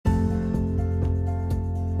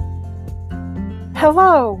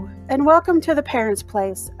Hello, and welcome to The Parents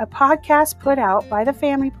Place, a podcast put out by The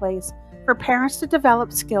Family Place for parents to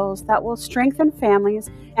develop skills that will strengthen families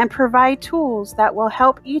and provide tools that will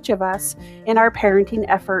help each of us in our parenting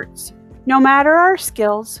efforts. No matter our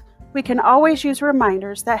skills, we can always use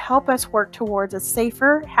reminders that help us work towards a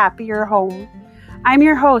safer, happier home. I'm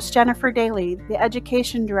your host, Jennifer Daly, the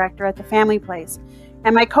Education Director at The Family Place,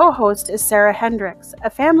 and my co-host is Sarah Hendricks,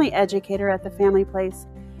 a family educator at The Family Place.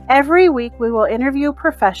 Every week, we will interview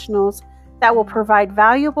professionals that will provide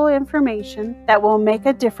valuable information that will make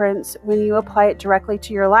a difference when you apply it directly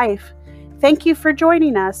to your life. Thank you for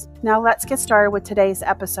joining us. Now let's get started with today's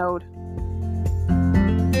episode.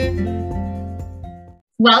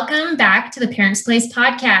 Welcome back to the Parents Place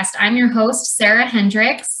podcast. I'm your host, Sarah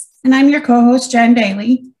Hendricks. And I'm your co-host, Jen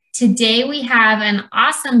Daly. Today we have an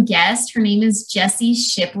awesome guest. Her name is Jessi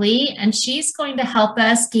Shipley, and she's going to help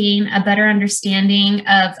us gain a better understanding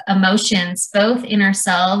of emotions, both in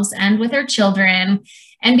ourselves and with our children,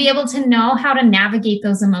 and be able to know how to navigate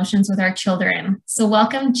those emotions with our children. So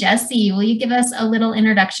welcome, Jessi. Will you give us a little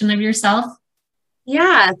introduction of yourself?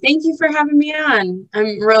 Yeah, thank you for having me on.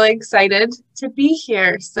 I'm really excited to be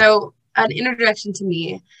here. So an introduction to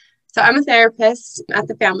me. So I'm a therapist at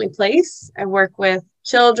the Family Place. I work with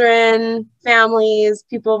children, families,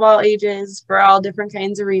 people of all ages for all different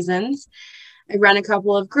kinds of reasons. I run a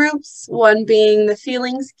couple of groups, one being the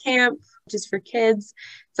Feelings Camp, which is for kids.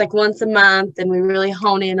 It's like once a month, and we really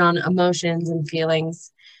hone in on emotions and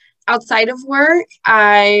feelings. Outside of work,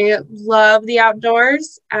 I love the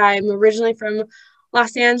outdoors. I'm originally from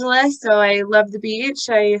Los Angeles, so I love the beach.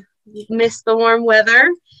 I miss the warm weather,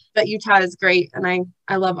 but Utah is great, and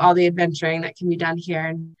I love all the adventuring that can be done here.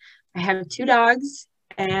 And I have 2 dogs,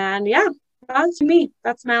 and yeah, that's me.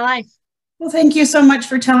 That's my life. Well, thank you so much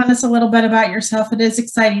for telling us a little bit about yourself. It is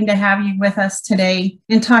exciting to have you with us today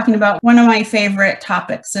and talking about one of my favorite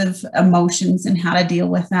topics of emotions and how to deal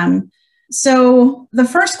with them. So the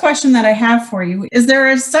first question that I have for you is,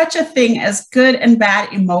 there is such a thing as good and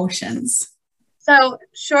bad emotions? So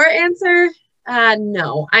short answer,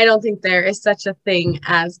 no, I don't think there is such a thing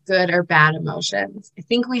as good or bad emotions. I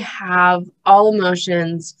think we have all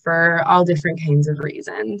emotions for all different kinds of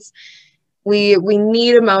reasons. We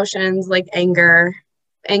need emotions like anger.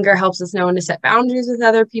 Anger helps us know when to set boundaries with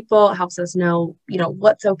other people. It helps us know,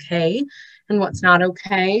 what's okay and what's not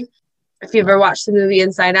okay. If you ever watched the movie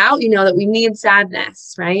Inside Out, you know that we need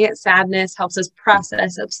sadness, right? Sadness helps us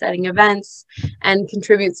process upsetting events and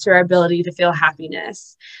contributes to our ability to feel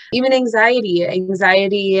happiness. Even anxiety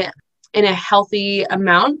in a healthy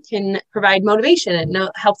amount can provide motivation.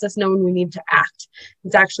 It helps us know when we need to act.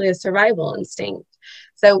 It's actually a survival instinct.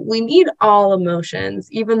 So we need all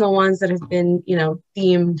emotions, even the ones that have been,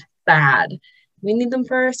 deemed bad. We need them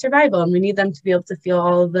for survival, and we need them to be able to feel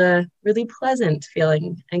all of the really pleasant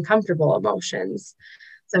feeling and comfortable emotions.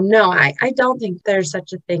 So no, I don't think there's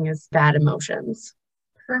such a thing as bad emotions.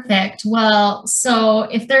 Perfect. Well, so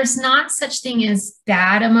if there's not such thing as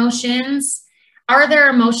bad emotions, are there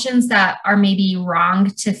emotions that are maybe wrong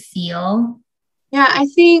to feel? Yeah, I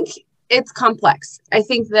think it's complex. I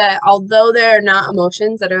think that although there are not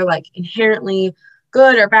emotions that are like inherently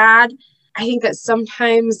good or bad, I think that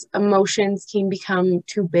sometimes emotions can become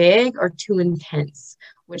too big or too intense,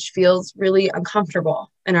 which feels really uncomfortable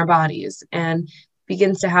in our bodies and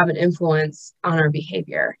begins to have an influence on our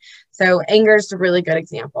behavior. So anger is a really good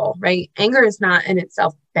example, right? Anger is not in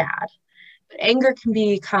itself bad, but anger can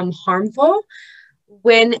become harmful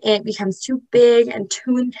when it becomes too big and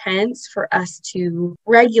too intense for us to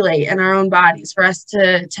regulate in our own bodies, for us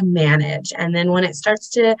to manage. And then when it starts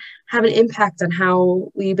to have an impact on how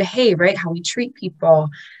we behave, right? How we treat people,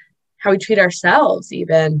 how we treat ourselves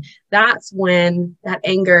even, that's when that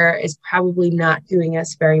anger is probably not doing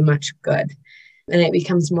us very much good. And it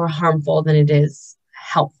becomes more harmful than it is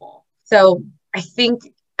helpful. So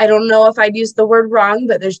I don't know if I'd use the word wrong,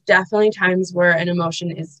 but there's definitely times where an emotion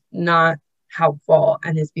is not helpful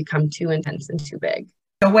and has become too intense and too big.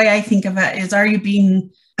 The way I think of it is, are you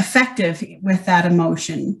being effective with that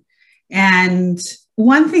emotion? And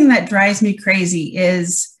one thing that drives me crazy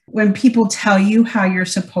is when people tell you how you're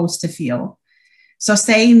supposed to feel. So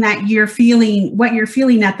saying that what you're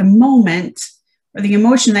feeling at the moment, or the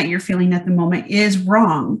emotion that you're feeling at the moment, is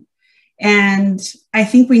wrong. And I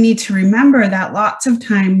think we need to remember that lots of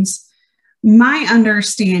times my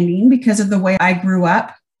understanding, because of the way I grew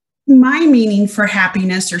up, my meaning for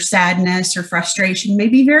happiness or sadness or frustration may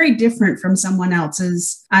be very different from someone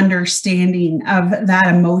else's understanding of that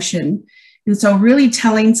emotion. And so really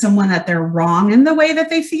telling someone that they're wrong in the way that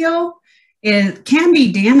they feel, it can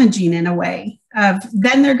be damaging in a way of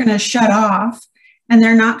then they're going to shut off and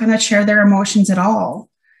they're not going to share their emotions at all.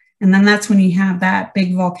 And then that's when you have that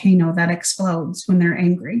big volcano that explodes when they're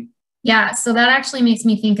angry. Yeah. So that actually makes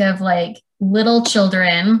me think of like little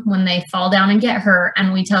children when they fall down and get hurt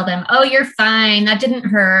and we tell them, oh, you're fine. That didn't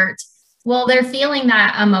hurt. Well, they're feeling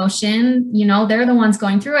that emotion, you know, they're the ones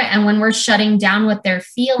going through it. And when we're shutting down what they're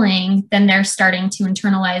feeling, then they're starting to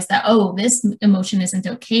internalize that, oh, this emotion isn't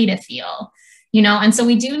okay to feel, you know? And so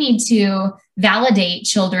we do need to validate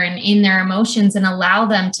children in their emotions and allow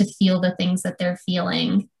them to feel the things that they're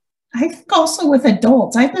feeling. I think also with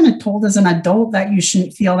adults, I've been told as an adult that you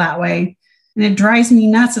shouldn't feel that way. And it drives me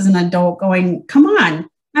nuts as an adult going, come on,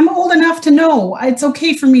 I'm old enough to know it's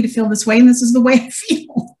okay for me to feel this way. And this is the way I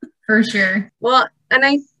feel. For sure. Well, and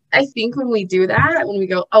I think when we do that, when we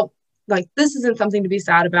go, oh, like this isn't something to be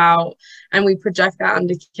sad about, and we project that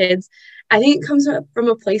onto kids, I think it comes from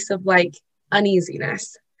a place of like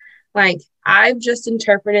uneasiness. Like I've just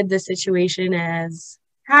interpreted this situation as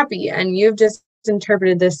happy and you've just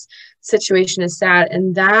interpreted this situation as sad.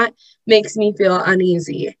 And that makes me feel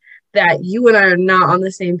uneasy that you and I are not on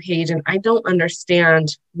the same page and I don't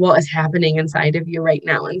understand what is happening inside of you right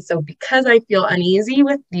now. And so because I feel uneasy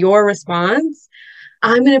with your response,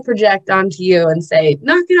 I'm going to project onto you and say,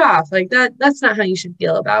 knock it off. Like that's not how you should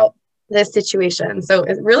feel about this situation. So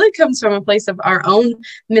it really comes from a place of our own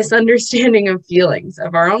misunderstanding of feelings,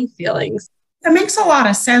 of our own feelings. That makes a lot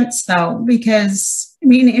of sense though, because I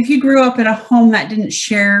mean, if you grew up in a home that didn't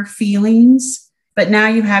share feelings, but now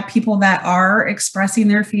you have people that are expressing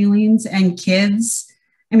their feelings and kids,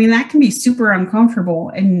 I mean, that can be super uncomfortable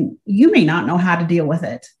and you may not know how to deal with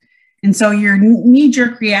it. And so your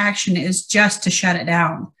knee-jerk reaction is just to shut it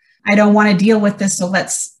down. I don't want to deal with this, so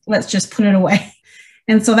let's just put it away.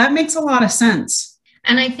 And so that makes a lot of sense.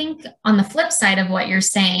 And I think on the flip side of what you're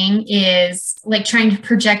saying is like trying to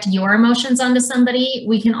project your emotions onto somebody.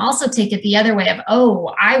 We can also take it the other way of,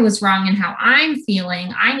 oh, I was wrong in how I'm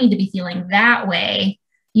feeling. I need to be feeling that way,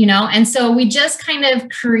 you know? And so we just kind of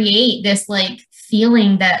create this like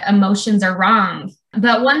feeling that emotions are wrong.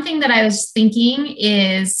 But one thing that I was thinking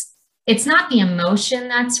is it's not the emotion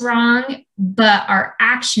that's wrong, but our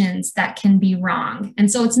actions that can be wrong. And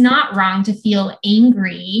so it's not wrong to feel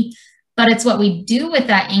angry, but it's what we do with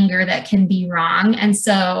that anger that can be wrong. And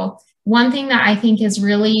so one thing that I think is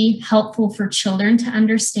really helpful for children to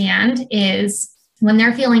understand is when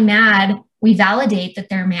they're feeling mad, we validate that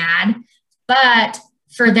they're mad, but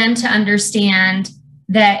for them to understand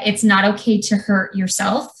that it's not okay to hurt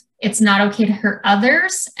yourself, it's not okay to hurt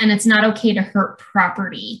others, and it's not okay to hurt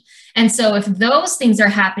property. And so if those things are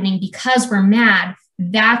happening because we're mad,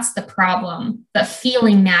 that's the problem. But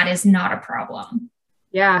feeling mad is not a problem.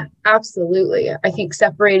 Yeah, absolutely. I think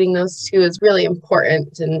separating those two is really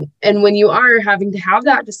important. And when you are having to have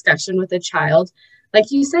that discussion with a child,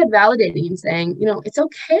 like you said, validating and saying, you know, it's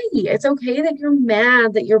okay. It's okay that you're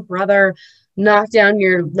mad that your brother knocked down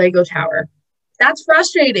your Lego tower. That's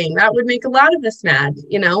frustrating. That would make a lot of us mad,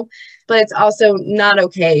 you know, but it's also not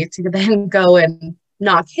okay to then go and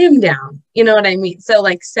knock him down. You know what I mean? So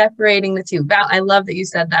like separating the two. I love that you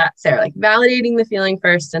said that, Sarah, like validating the feeling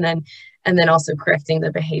first and then also correcting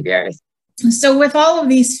the behavior. So with all of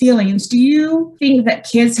these feelings, do you think that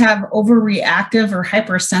kids have overreactive or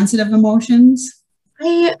hypersensitive emotions?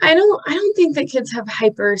 I don't think that kids have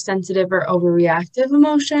hypersensitive or overreactive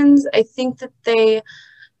emotions. I think that they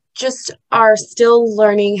just are still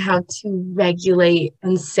learning how to regulate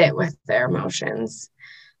and sit with their emotions.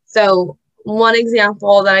 So one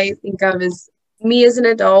example that I think of is me as an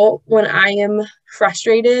adult. When I am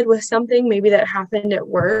frustrated with something, maybe that happened at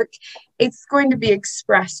work, it's going to be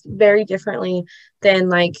expressed very differently than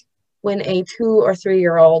like when a 2 or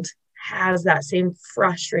 3-year-old has that same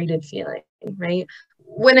frustrated feeling, right?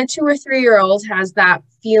 When a 2 or 3-year-old has that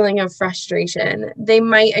feeling of frustration, they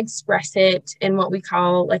might express it in what we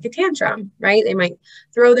call like a tantrum, right? They might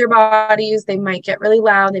throw their bodies, they might get really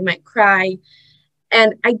loud, they might cry.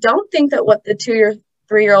 And I don't think that what the 2 or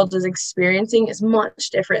 3-year-old is experiencing is much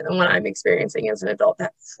different than what I'm experiencing as an adult,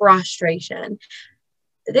 that frustration.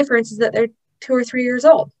 The difference is that they're 2 or 3 years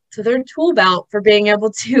old. So their tool belt for being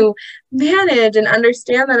able to manage and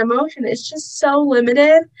understand that emotion is just so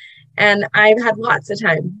limited. And I've had lots of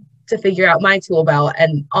time to figure out my tool belt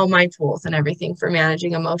and all my tools and everything for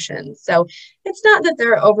managing emotions. So it's not that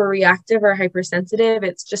they're overreactive or hypersensitive.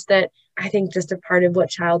 It's just that I think just a part of what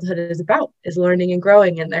childhood is about is learning and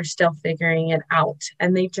growing, and they're still figuring it out.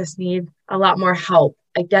 And they just need a lot more help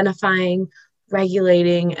identifying,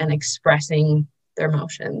 regulating, and expressing their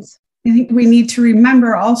emotions. I think we need to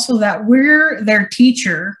remember also that we're their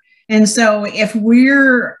teacher. And so if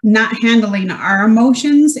we're not handling our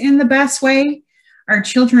emotions in the best way, our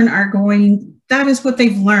children are going, that is what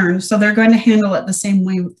they've learned. So they're going to handle it the same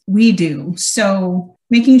way we do. So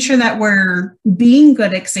making sure that we're being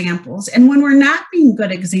good examples. And when we're not being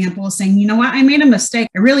good examples, saying, you know what, I made a mistake.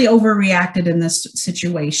 I really overreacted in this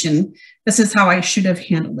situation. This is how I should have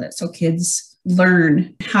handled it. So kids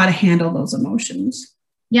learn how to handle those emotions.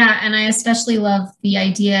 Yeah, and I especially love the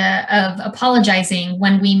idea of apologizing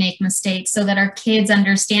when we make mistakes so that our kids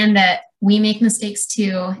understand that we make mistakes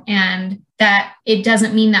too, and that it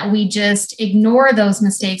doesn't mean that we just ignore those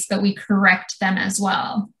mistakes, but we correct them as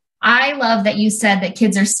well. I love that you said that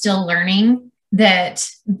kids are still learning, that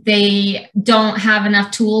they don't have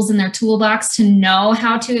enough tools in their toolbox to know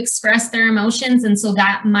how to express their emotions. And so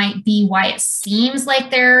that might be why it seems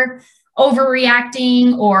like they're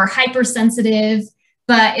overreacting or hypersensitive,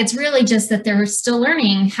 but it's really just that they're still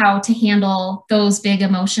learning how to handle those big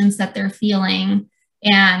emotions that they're feeling.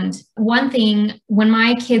 And one thing, when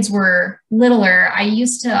my kids were littler, I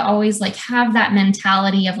used to always have that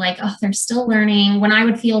mentality of oh, they're still learning. When I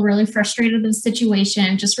would feel really frustrated with the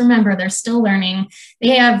situation, just remember they're still learning.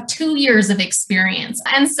 They have 2 years of experience.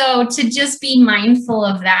 And so to just be mindful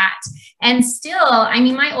of that. And still,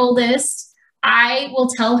 my oldest, I will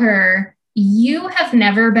tell her, you have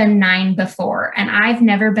never been 9 before, and I've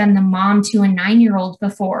never been the mom to a 9-year-old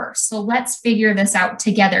before. So let's figure this out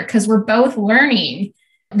together because we're both learning.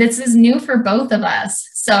 This is new for both of us.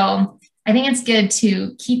 So I think it's good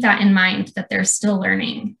to keep that in mind, that they're still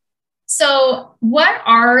learning. So what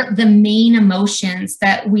are the main emotions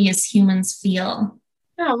that we as humans feel?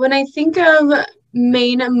 Yeah, when I think of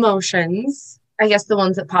main emotions, I guess the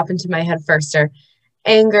ones that pop into my head first are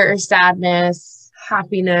anger, sadness,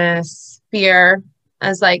 happiness, fear,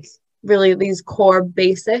 as really these core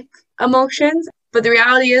basic emotions. But the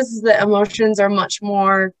reality is that emotions are much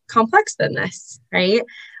more complex than this, right?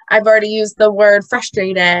 I've already used the word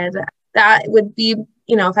frustrated. That would be,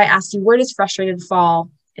 if I asked you, where does frustrated fall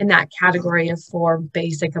in that category of 4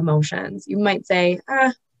 basic emotions? You might say,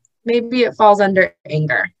 maybe it falls under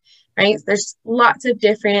anger, right? There's lots of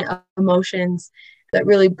different emotions that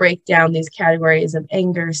really break down these categories of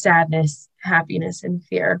anger, sadness, happiness, and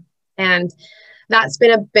fear. And that's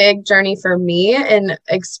been a big journey for me in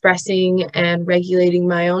expressing and regulating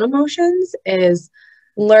my own emotions, is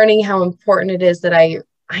learning how important it is that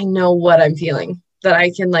I know what I'm feeling, that I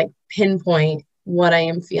can pinpoint what I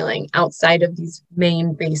am feeling outside of these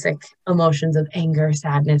main basic emotions of anger,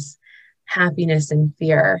 sadness, happiness, and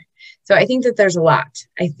fear. So I think that there's a lot.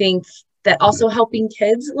 I think that also helping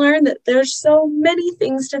kids learn that there's so many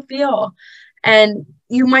things to feel. And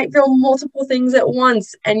you might feel multiple things at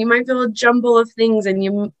once, and you might feel a jumble of things, and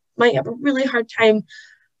you might have a really hard time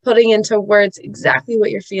putting into words exactly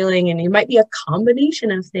what you're feeling. And it might be a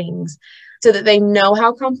combination of things, so that they know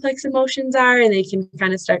how complex emotions are and they can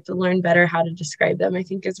kind of start to learn better how to describe them, I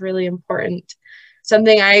think is really important.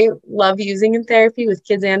 Something I love using in therapy with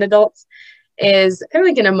kids and adults is kind of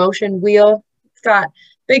like an emotion wheel. It's got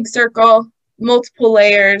big circle, multiple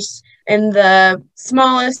layers, and the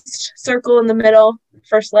smallest circle in the middle,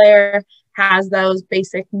 first layer, has those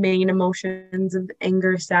basic main emotions of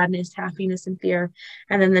anger, sadness, happiness, and fear.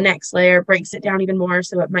 And then the next layer breaks it down even more.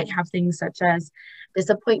 So it might have things such as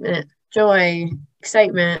disappointment, joy,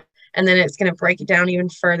 excitement. And then it's going to break it down even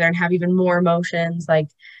further and have even more emotions like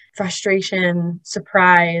frustration,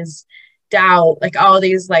 surprise, doubt, all of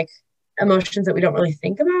these emotions that we don't really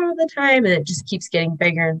think about all the time. And it just keeps getting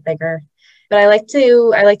bigger and bigger. But I like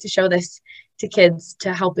to show this to kids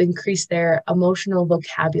to help increase their emotional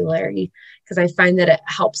vocabulary, because I find that it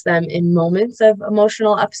helps them in moments of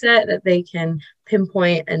emotional upset that they can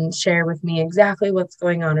pinpoint and share with me exactly what's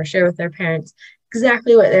going on, or share with their parents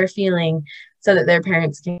exactly what they're feeling, so that their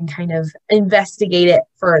parents can kind of investigate it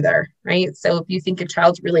further, right? So if you think a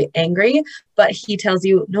child's really angry, but he tells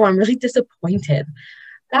you, no, I'm really disappointed,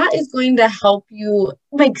 that is going to help you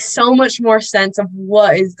make so much more sense of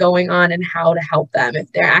what is going on and how to help them if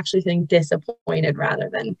they're actually feeling disappointed rather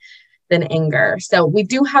than anger. So we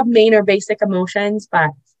do have main or basic emotions,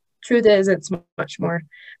 but truth is it's much more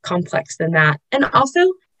complex than that. And also,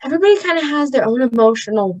 everybody kind of has their own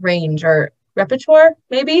emotional range or repertoire,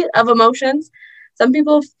 maybe, of emotions. Some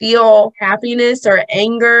people feel happiness or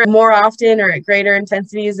anger more often or at greater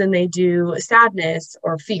intensities than they do sadness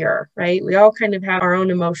or fear, right? We all kind of have our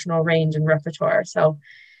own emotional range and repertoire. So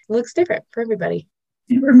it looks different for everybody.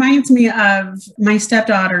 It reminds me of my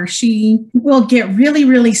stepdaughter. She will get really,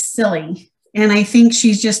 really silly. And I think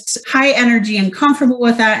she's just high energy and comfortable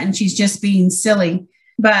with that. And she's just being silly.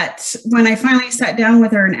 But when I finally sat down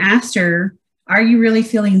with her and asked her, are you really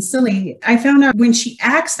feeling silly? I found out when she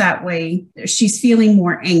acts that way, she's feeling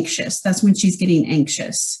more anxious. That's when she's getting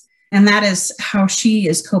anxious. And that is how she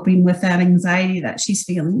is coping with that anxiety that she's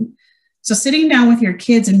feeling. So sitting down with your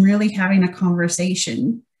kids and really having a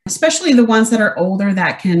conversation, especially the ones that are older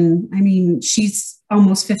that can, I mean, she's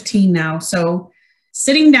almost 15 now. So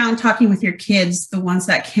sitting down, talking with your kids, the ones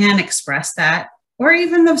that can express that, or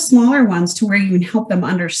even the smaller ones to where you can help them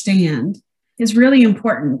understand, is really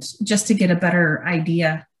important just to get a better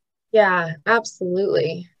idea. Yeah,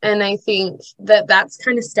 absolutely. And I think that that's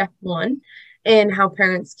kind of step one in how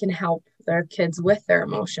parents can help their kids with their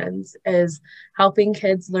emotions, is helping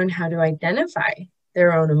kids learn how to identify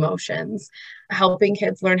their own emotions, helping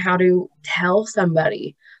kids learn how to tell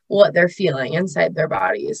somebody what they're feeling inside their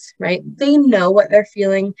bodies, right? They know what they're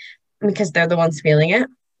feeling because they're the ones feeling it,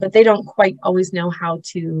 but they don't quite always know how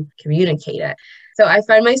to communicate it. So I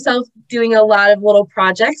find myself doing a lot of little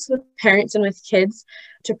projects with parents and with kids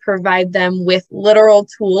to provide them with literal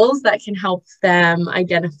tools that can help them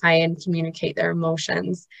identify and communicate their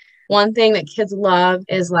emotions. One thing that kids love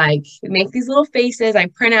is like, make these little faces. I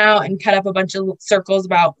print out and cut up a bunch of circles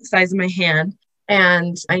about the size of my hand.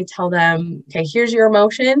 And I tell them, okay, here's your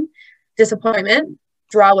emotion, disappointment.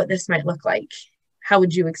 Draw what this might look like. How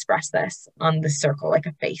would you express this on the circle, like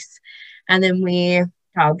a face? And then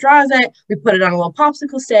child draws it, we put it on a little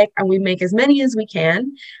popsicle stick, and we make as many as we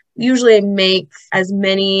can. Usually make as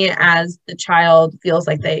many as the child feels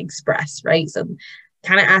like they express, right? So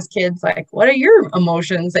kind of ask kids, like, what are your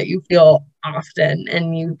emotions that you feel often?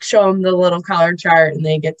 And you show them the little color chart and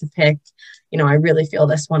they get to pick, I really feel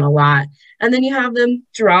this one a lot. And then you have them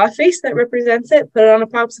draw a face that represents it, put it on a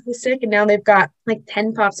popsicle stick, and now they've got like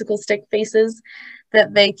 10 popsicle stick faces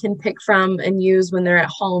that they can pick from and use when they're at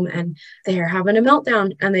home and they're having a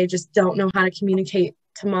meltdown and they just don't know how to communicate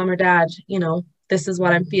to mom or dad, this is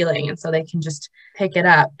what I'm feeling. And so they can just pick it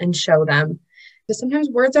up and show them. Because sometimes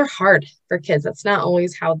words are hard for kids. That's not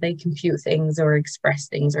always how they compute things or express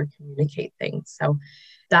things or communicate things. So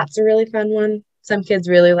that's a really fun one. Some kids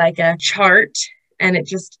really like a chart, and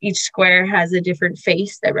each square has a different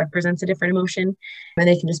face that represents a different emotion, and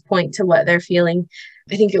they can just point to what they're feeling.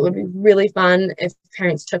 I think it would be really fun if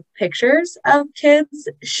parents took pictures of kids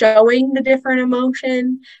showing the different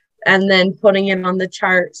emotion and then putting it on the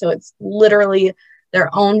chart. So it's literally their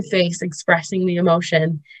own face expressing the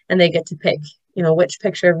emotion, and they get to pick, which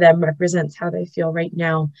picture of them represents how they feel right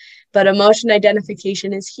now. But emotion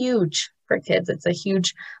identification is huge for kids. It's a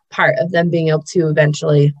huge part of them being able to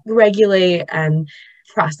eventually regulate and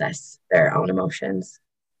process their own emotions.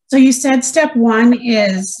 So you said step one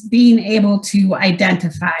is being able to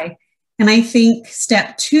identify. And I think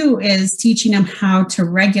step two is teaching them how to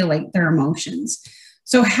regulate their emotions.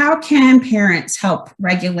 So how can parents help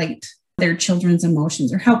regulate their children's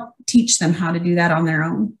emotions or help teach them how to do that on their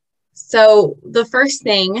own? So the first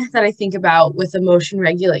thing that I think about with emotion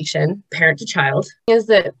regulation, parent to child, is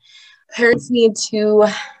that parents need to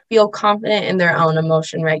feel confident in their own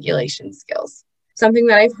emotion regulation skills. Something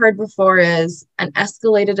that I've heard before is an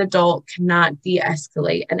escalated adult cannot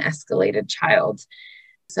de-escalate an escalated child.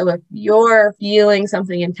 So if you're feeling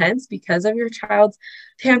something intense because of your child's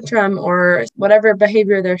tantrum or whatever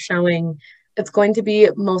behavior they're showing, it's going to be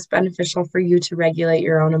most beneficial for you to regulate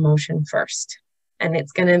your own emotion first. And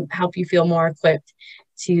it's going to help you feel more equipped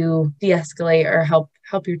to de-escalate or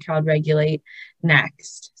help your child regulate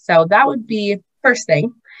next. So that would be first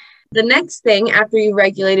thing. The next thing after you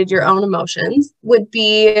regulated your own emotions would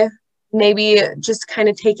be maybe just kind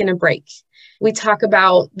of taking a break. We talk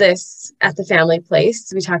about this at the family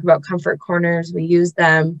place. We talk about comfort corners. We use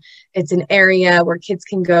them. It's an area where kids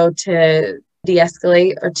can go to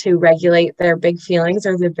de-escalate or to regulate their big feelings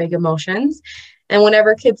or their big emotions. And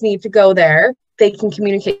whenever kids need to go there, they can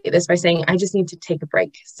communicate this by saying, I just need to take a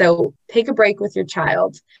break. So take a break with your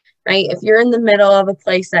child, right? If you're in the middle of a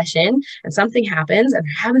play session and something happens and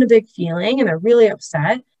they're having a big feeling and they're really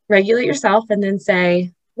upset, regulate yourself and then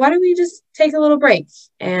say, why don't we just take a little break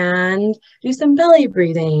and do some belly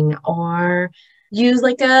breathing or use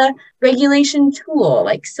like a regulation tool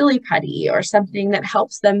like silly putty or something that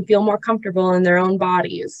helps them feel more comfortable in their own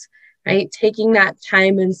bodies, right? Taking that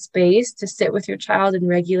time and space to sit with your child and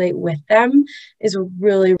regulate with them is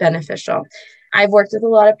really beneficial. I've worked with a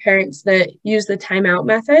lot of parents that use the timeout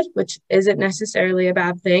method, which isn't necessarily a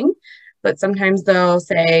bad thing, but sometimes they'll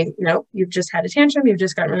say, you've just had a tantrum, you've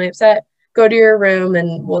just gotten really upset, go to your room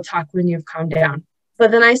and we'll talk when you've calmed down.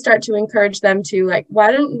 But then I start to encourage them to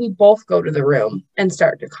why don't we both go to the room and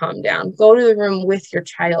start to calm down? Go to the room with your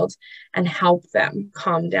child and help them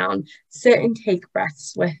calm down. Sit and take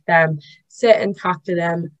breaths with them. Sit and talk to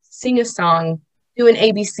them. Sing a song. Do an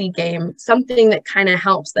ABC game. Something that kind of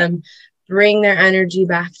helps them bring their energy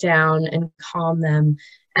back down and calm them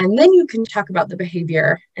And then you can talk about the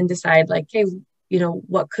behavior and decide like, hey,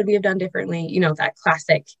 what could we have done differently? That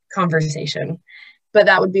classic conversation. But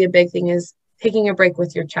that would be a big thing, is taking a break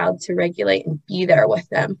with your child to regulate and be there with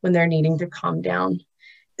them when they're needing to calm down.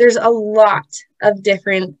 There's a lot of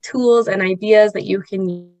different tools and ideas that you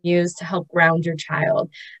can use to help ground your child,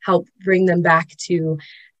 help bring them back to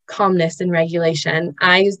calmness and regulation.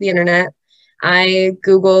 I use the internet. I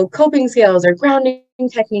Google coping skills or grounding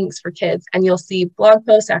techniques for kids, and you'll see blog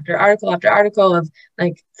posts after article of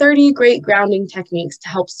like 30 great grounding techniques to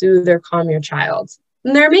help soothe or calm your child.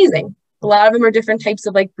 And they're amazing. A lot of them are different types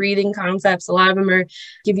of like breathing concepts. A lot of them are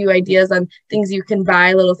give you ideas on things you can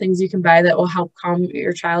buy, little things you can buy that will help calm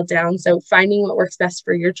your child down. So finding what works best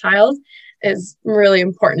for your child is really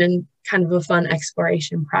important and kind of a fun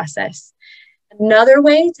exploration process. Another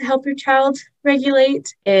way to help your child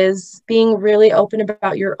regulate is being really open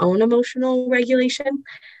about your own emotional regulation.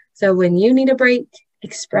 So when you need a break,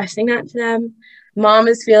 expressing that to them. Mom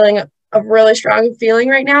is feeling a really strong feeling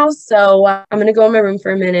right now, so I'm going to go in my room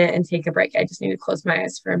for a minute and take a break. I just need to close my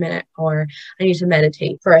eyes for a minute, or I need to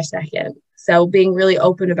meditate for a second. So being really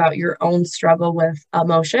open about your own struggle with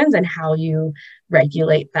emotions and how you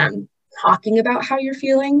regulate them. Talking about how you're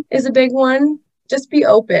feeling is a big one. Just be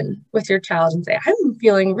open with your child and say, I'm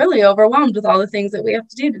feeling really overwhelmed with all the things that we have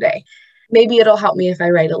to do today. Maybe it'll help me if I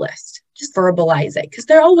write a list. Just verbalize it, because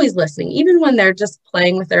they're always listening. Even when they're just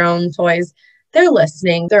playing with their own toys, they're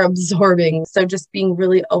listening, they're absorbing. So just being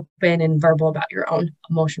really open and verbal about your own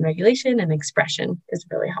emotion regulation and expression is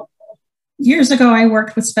really helpful. Years ago, I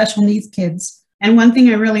worked with special needs kids. And one thing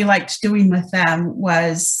I really liked doing with them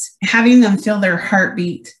was having them feel their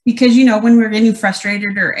heartbeat. Because, when we're getting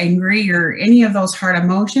frustrated or angry or any of those hard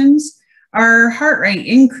emotions, our heart rate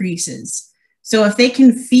increases. So if they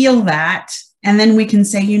can feel that, and then we can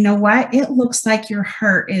say, you know what, it looks like your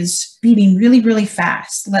heart is beating really, really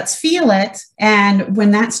fast. Let's feel it. And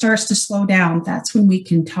when that starts to slow down, that's when we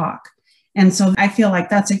can talk. And so I feel like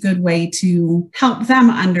that's a good way to help them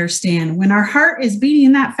understand when our heart is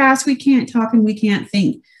beating that fast, we can't talk and we can't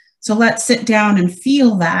think. So let's sit down and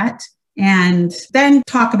feel that and then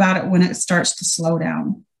talk about it when it starts to slow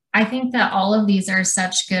down. I think that all of these are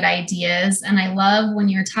such good ideas. And I love when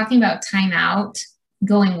you're talking about timeout,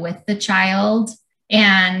 going with the child.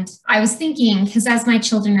 And I was thinking, because as my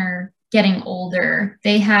children are getting older,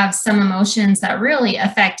 they have some emotions that really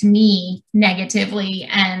affect me negatively,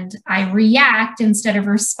 and I react instead of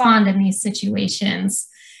respond in these situations.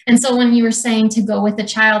 And so when you were saying to go with the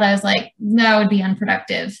child, I was like, that would be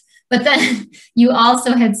unproductive. But then you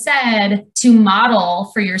also had said to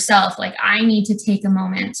model for yourself, like, I need to take a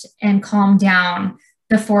moment and calm down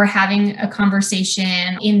before having a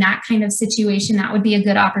conversation in that kind of situation. That would be a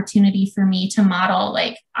good opportunity for me to model,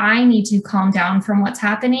 like, I need to calm down from what's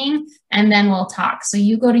happening, and then we'll talk. So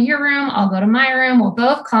you go to your room, I'll go to my room, we'll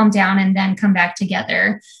both calm down and then come back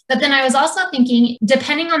together. But then I was also thinking,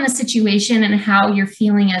 depending on the situation and how you're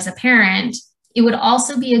feeling as a parent, it would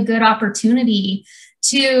also be a good opportunity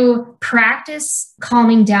to practice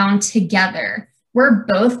calming down together. We're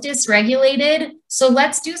both dysregulated, so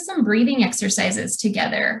let's do some breathing exercises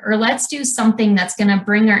together, or let's do something that's going to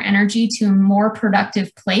bring our energy to a more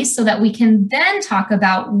productive place so that we can then talk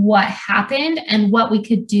about what happened and what we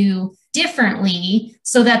could do differently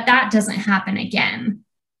so that that doesn't happen again.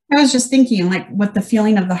 I was just thinking, like, with the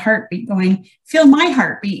feeling of the heartbeat going, feel my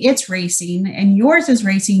heartbeat, it's racing and yours is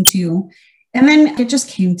racing too. And then it just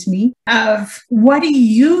came to me of, what do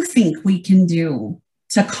you think we can do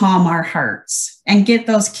to calm our hearts and get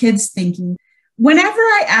those kids thinking? Whenever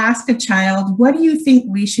I ask a child, what do you think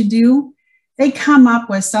we should do? They come up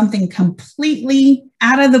with something completely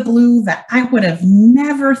out of the blue that I would have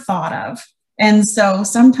never thought of. And so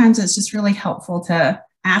sometimes it's just really helpful to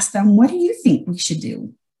ask them, what do you think we should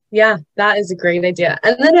do? Yeah, that is a great idea.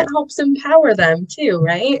 And then it helps empower them too,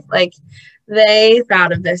 right? Like, they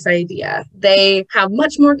thought of this idea. They have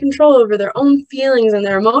much more control over their own feelings and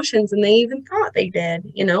their emotions than they even thought they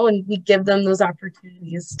did, and we give them those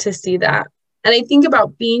opportunities to see that. And I think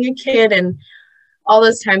about being a kid and all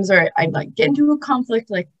those times where I'd like get into a conflict,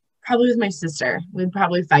 like probably with my sister, we'd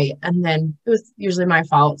probably fight. And then it was usually my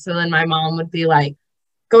fault. So then my mom would be like,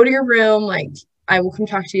 go to your room. Like, I will come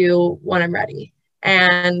talk to you when I'm ready.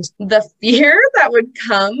 And the fear that would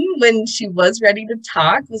come when she was ready to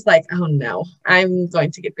talk was like, oh no, I'm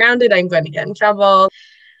going to get grounded. I'm going to get in trouble.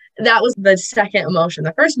 That was the second emotion.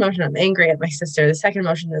 The first emotion, I'm angry at my sister. The second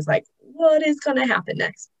emotion is like, what is going to happen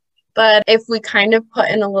next? But if we kind of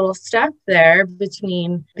put in a little step there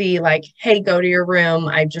between the like, hey, go to your room,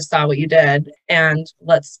 I just saw what you did, and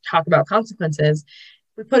let's talk about consequences.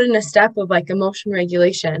 We put in a step of like emotion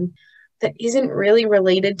regulation. that isn't really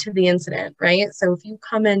related to the incident, right? So if you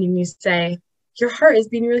come in and you say, your heart is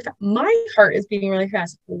beating really fast, my heart is beating really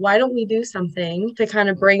fast, why don't we do something to kind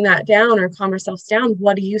of bring that down or calm ourselves down?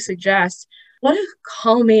 What do you suggest? What is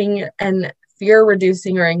calming and fear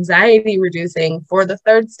reducing or anxiety reducing for the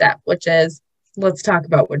third step, which is, let's talk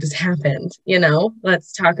about what just happened,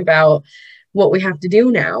 let's talk about what we have to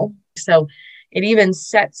do now. So it even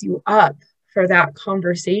sets you up for that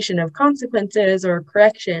conversation of consequences or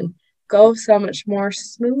correction go so much more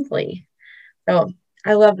smoothly. So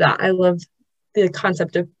I love that. I love the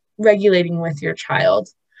concept of regulating with your child.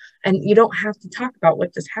 And you don't have to talk about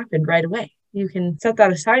what just happened right away. You can set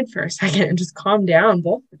that aside for a second and just calm down,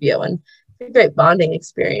 both of you, and it's a great bonding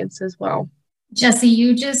experience as well. Jessi,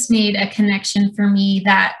 you just made a connection for me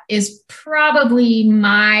that is probably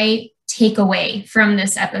my takeaway from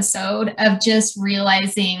this episode, of just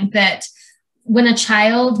realizing that when a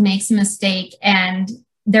child makes a mistake and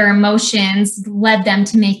their emotions led them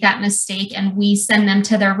to make that mistake, and we send them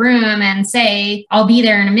to their room and say, I'll be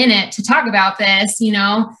there in a minute to talk about this,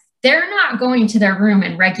 they're not going to their room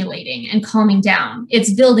and regulating and calming down.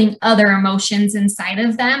 It's building other emotions inside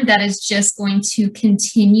of them that is just going to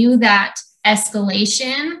continue that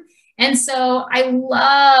escalation. And so I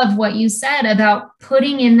love what you said about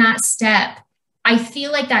putting in that step. I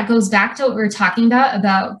feel like that goes back to what we were talking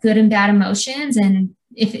about good and bad emotions, and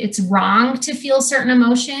if it's wrong to feel certain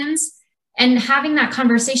emotions, and having that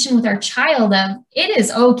conversation with our child of, it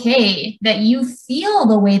is okay that you feel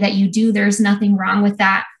the way that you do. There's nothing wrong with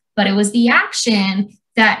that. But it was the action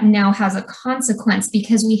that now has a consequence,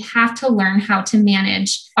 because we have to learn how to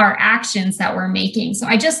manage our actions that we're making. So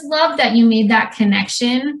I just love that you made that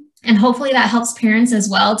connection. And hopefully that helps parents as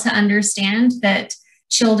well to understand that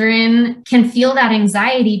children can feel that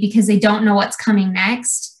anxiety because they don't know what's coming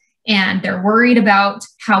next. And they're worried about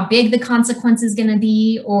how big the consequence is going to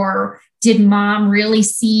be, or did mom really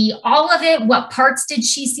see all of it? What parts did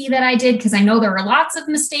she see that I did? Because I know there were lots of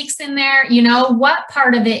mistakes in there. What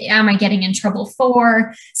part of it am I getting in trouble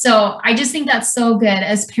for? So I just think that's so good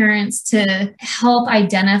as parents to help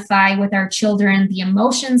identify with our children the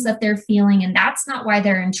emotions that they're feeling. And that's not why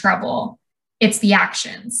they're in trouble. It's the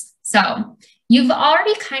actions. So you've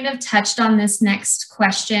already kind of touched on this next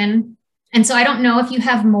question. And so I don't know if you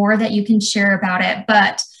have more that you can share about it,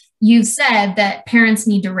 but you've said that parents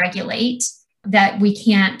need to regulate, that we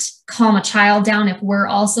can't calm a child down if we're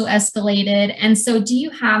also escalated. And so do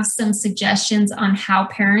you have some suggestions on how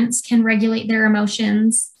parents can regulate their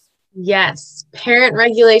emotions? Yes, parent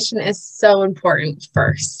regulation is so important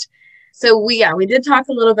first. So we did talk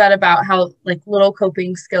a little bit about how little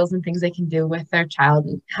coping skills and things they can do with their child,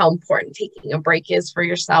 and how important taking a break is for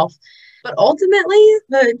yourself. But ultimately,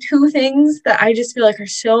 the two things that I just feel like are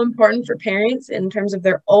so important for parents in terms of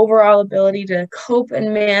their overall ability to cope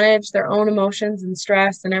and manage their own emotions and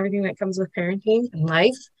stress and everything that comes with parenting and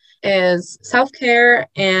life is self-care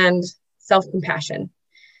and self-compassion.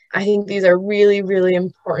 I think these are really, really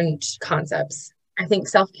important concepts. I think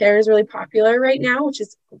self-care is really popular right now, which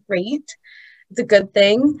is great. It's a good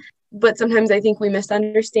thing. But sometimes I think we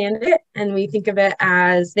misunderstand it, and we think of it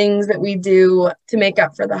as things that we do to make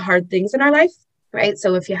up for the hard things in our life, right?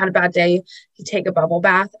 So if you had a bad day, you take a bubble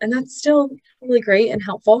bath, and that's still really great and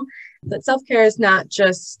helpful. But self-care is not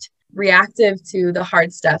just reactive to the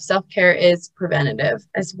hard stuff. Self-care is preventative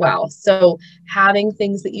as well. So having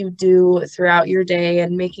things that you do throughout your day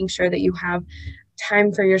and making sure that you have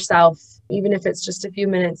time for yourself, even if it's just a few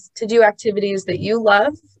minutes, to do activities that you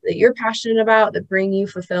love, that you're passionate about, that bring you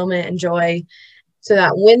fulfillment and joy, so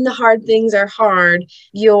that when the hard things are hard,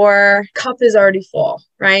 your cup is already full,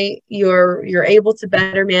 right? You're able to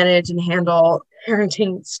better manage and handle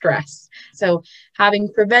parenting stress. So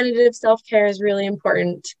having preventative self-care is really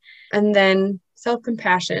important. And then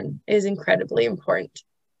self-compassion is incredibly important.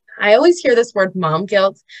 I always hear this word mom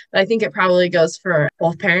guilt, but I think it probably goes for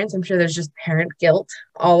both parents. I'm sure there's just parent guilt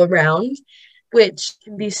all around, which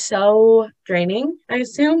can be so draining, I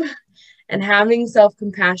assume. And having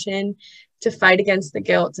self-compassion to fight against the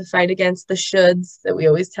guilt, to fight against the shoulds that we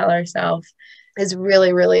always tell ourselves, is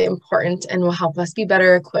really, really important and will help us be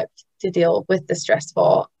better equipped to deal with the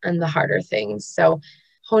stressful and the harder things. So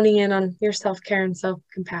honing in on your self-care and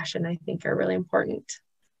self-compassion, I think, are really important.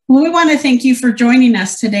 Well, we want to thank you for joining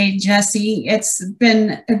us today, Jessi. It's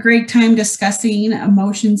been a great time discussing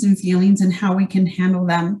emotions and feelings and how we can handle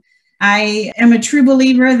them. I am a true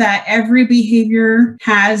believer that every behavior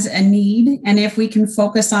has a need. And if we can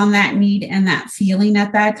focus on that need and that feeling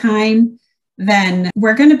at that time, then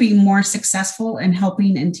we're going to be more successful in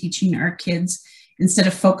helping and teaching our kids instead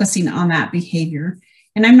of focusing on that behavior.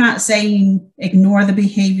 And I'm not saying ignore the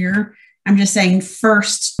behavior. I'm just saying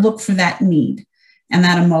first look for that need and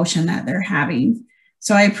that emotion that they're having.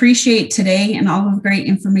 So I appreciate today and all of the great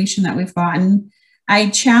information that we've gotten. I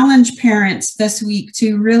challenge parents this week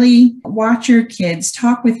to really watch your kids,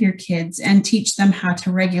 talk with your kids, and teach them how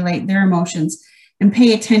to regulate their emotions and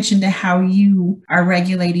pay attention to how you are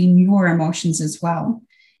regulating your emotions as well.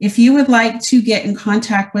 If you would like to get in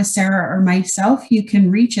contact with Sarah or myself, you can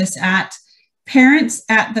reach us at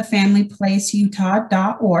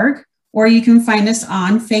parents@thefamilyplaceutah.org, or you can find us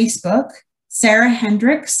on Facebook, Sarah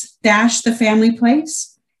Hendricks The Family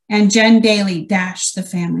Place and Jen Daly The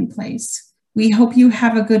Family Place. We hope you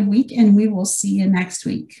have a good week, and we will see you next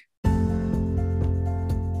week.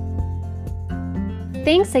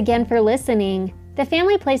 Thanks again for listening. The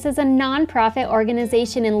Family Place is a nonprofit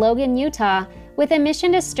organization in Logan, Utah, with a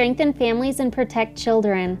mission to strengthen families and protect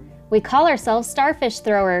children. We call ourselves Starfish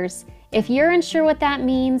Throwers. If you're unsure what that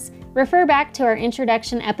means, refer back to our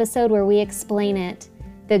introduction episode where we explain it.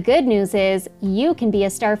 The good news is you can be a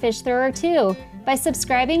starfish thrower too by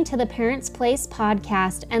subscribing to the Parents Place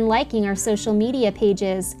podcast and liking our social media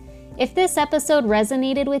pages. If this episode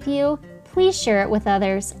resonated with you, please share it with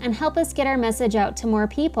others and help us get our message out to more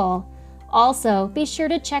people. Also, be sure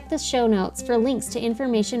to check the show notes for links to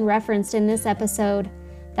information referenced in this episode.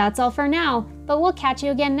 That's all for now, but we'll catch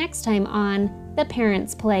you again next time on The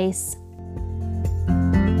Parents Place.